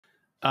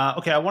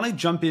Okay, I want to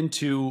jump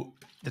into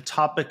the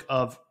topic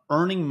of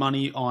earning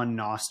money on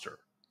Nostr.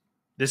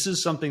 This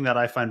is something that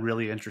I find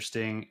really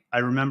interesting. I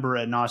remember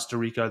at Nostr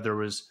Rica there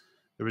was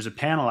a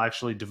panel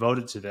actually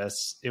devoted to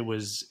this. It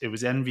was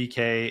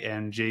NVK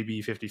and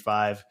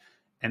JB55,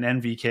 and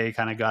NVK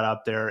kind of got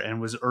up there and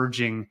was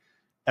urging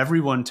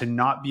everyone to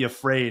not be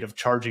afraid of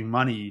charging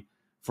money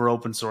for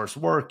open source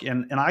work.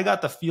 And I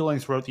got the feeling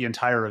throughout the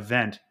entire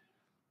event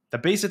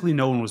that basically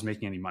no one was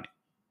making any money.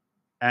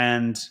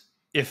 And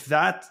if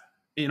that,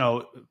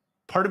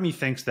 part of me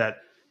thinks that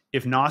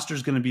if Nostr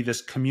is going to be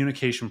this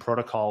communication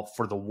protocol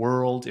for the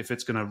world, if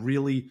it's going to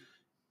really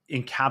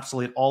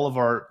encapsulate all of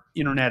our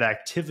internet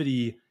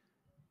activity,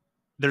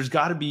 there's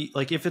got to be,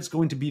 like, if it's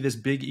going to be this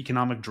big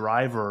economic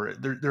driver,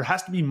 there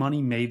has to be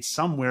money made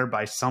somewhere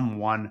by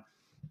someone.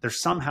 There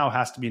somehow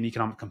has to be an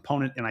economic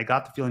component. And I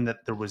got the feeling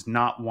that there was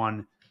not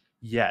one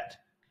yet.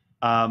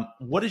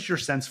 What is your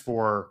sense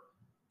for,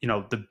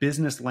 the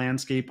business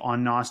landscape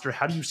on Nostr?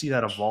 How do you see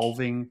that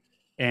evolving?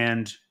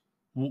 And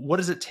what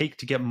does it take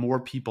to get more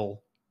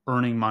people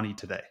earning money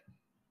today?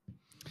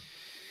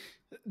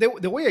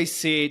 The way I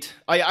see it,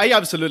 I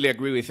absolutely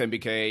agree with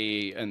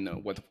MBK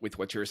and with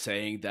what you're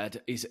saying, that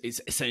is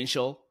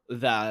essential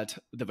that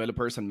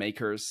developers and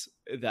makers,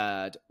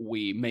 that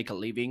we make a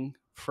living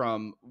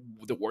from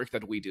the work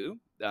that we do.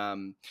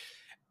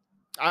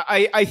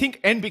 I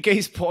think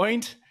NBK's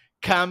point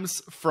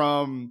comes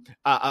from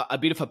a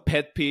bit of a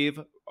pet peeve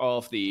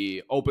of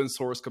the open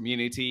source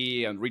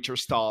community and Richard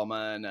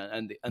Stallman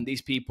and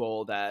these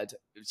people, that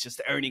it's just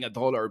earning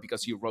 $1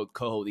 because you wrote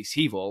code is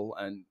evil,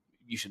 and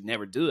you should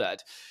never do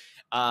that.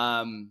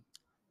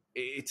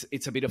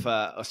 It's a bit of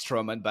a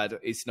strawman, but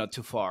it's not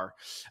too far.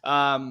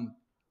 But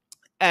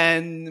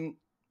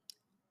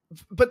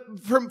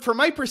from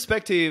my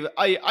perspective,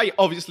 I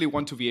obviously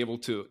want to be able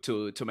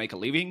to make a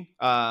living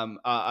out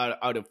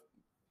of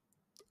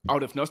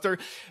Nostr,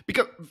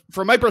 because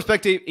from my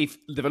perspective, if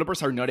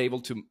developers are not able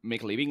to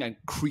make a living, and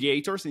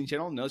creators in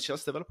general, not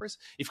just developers,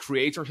 if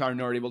creators are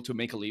not able to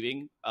make a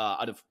living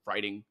out of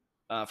writing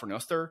for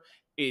Nostr,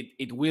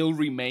 it will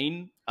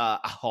remain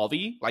a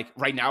hobby. Like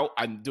right now,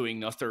 I'm doing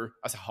Nostr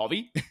as a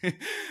hobby.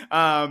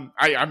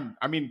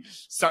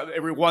 So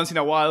every once in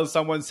a while,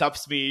 someone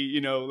subs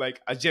me, like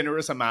a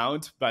generous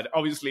amount, but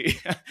obviously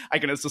I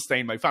cannot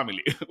sustain my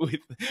family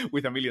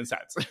with a million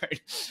sats,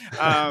 right?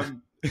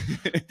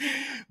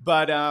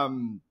 But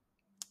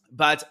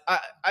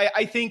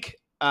I think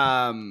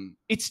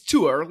it's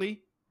too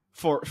early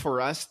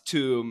for us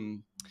to.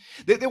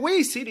 The way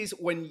I see it is,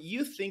 when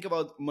you think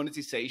about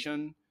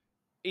monetization,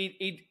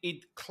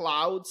 it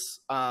clouds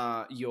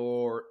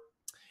your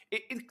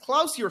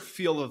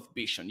field of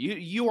vision.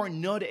 You are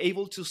not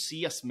able to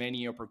see as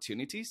many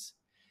opportunities.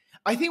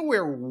 I think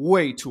we're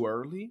way too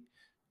early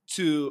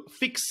to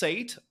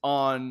fixate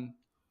on,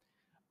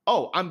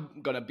 I'm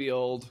gonna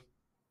build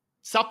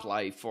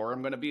Sublife, or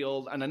I'm gonna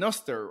build an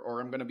Nostr, or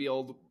I'm gonna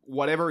build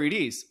whatever it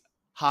is.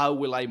 How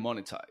will I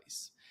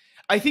monetize?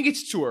 I think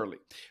it's too early.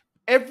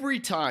 Every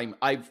time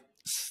I've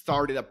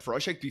started a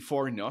project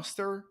before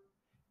Nostr,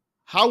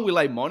 how will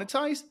I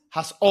monetize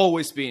has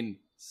always been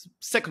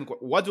second.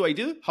 What do I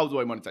do? How do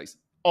I monetize?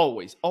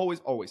 Always, always,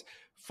 always.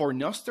 For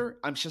Nostr,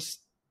 I'm just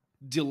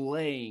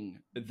delaying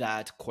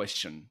that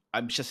question.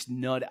 I'm just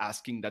not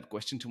asking that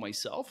question to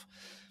myself,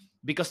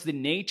 because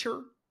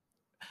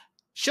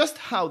just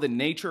how the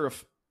nature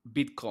of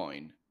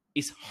Bitcoin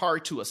is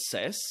hard to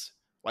assess.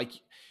 Like,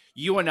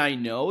 you and I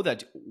know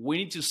that we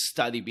need to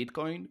study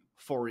Bitcoin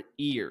for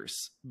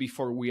years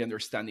before we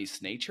understand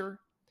its nature.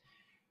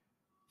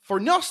 For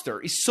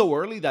Nostr, it's so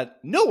early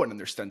that no one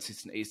understands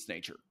its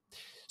nature.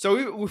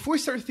 So if we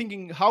start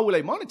thinking, how will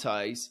I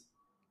monetize?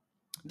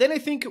 Then I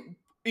think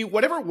in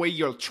whatever way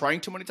you're trying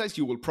to monetize,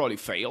 you will probably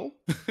fail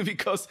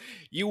because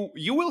you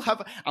will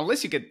have,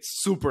 unless you get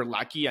super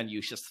lucky and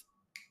you just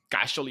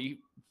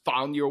casually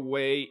found your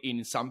way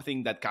in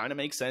something that kind of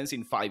makes sense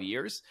in 5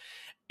 years,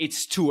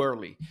 it's too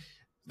early.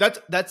 That's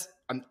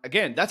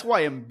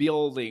why I'm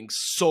building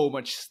so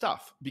much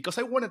stuff, because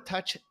I want to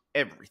touch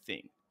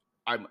everything.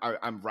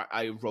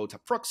 I wrote a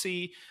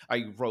proxy.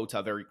 I wrote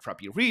a very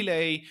crappy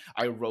relay.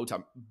 I wrote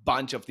a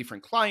bunch of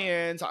different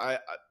clients.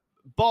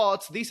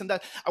 Bots, this and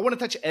that. I want to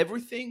touch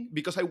everything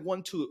because I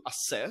want to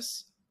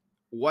assess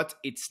what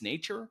its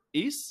nature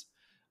is,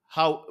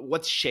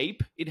 what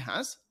shape it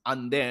has,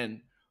 and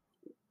then,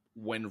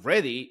 when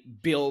ready,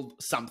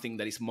 build something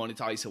that is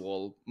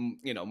monetizable,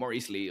 more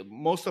easily.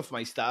 Most of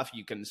my stuff,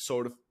 you can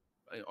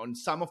on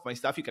some of my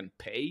stuff, you can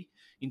pay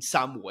in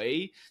some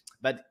way,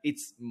 but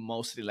it's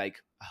mostly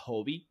like a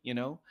hobby,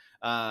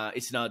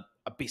 it's not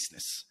a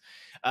business.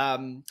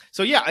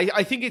 So yeah,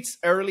 I think it's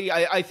early.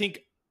 I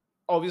think,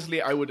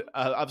 obviously, I would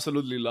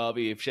absolutely love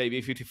if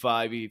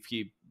JB55, if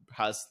he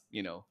has,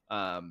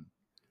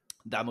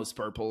 Damos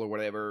Purple or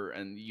whatever,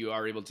 and you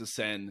are able to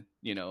send,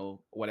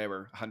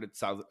 whatever,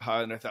 100,000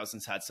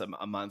 sats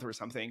a month or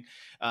something.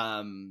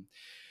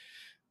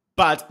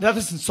 But that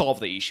doesn't solve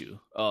the issue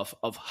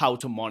of how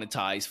to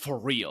monetize for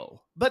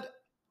real. But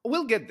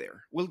we'll get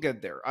there.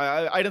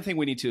 I don't think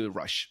we need to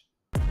rush.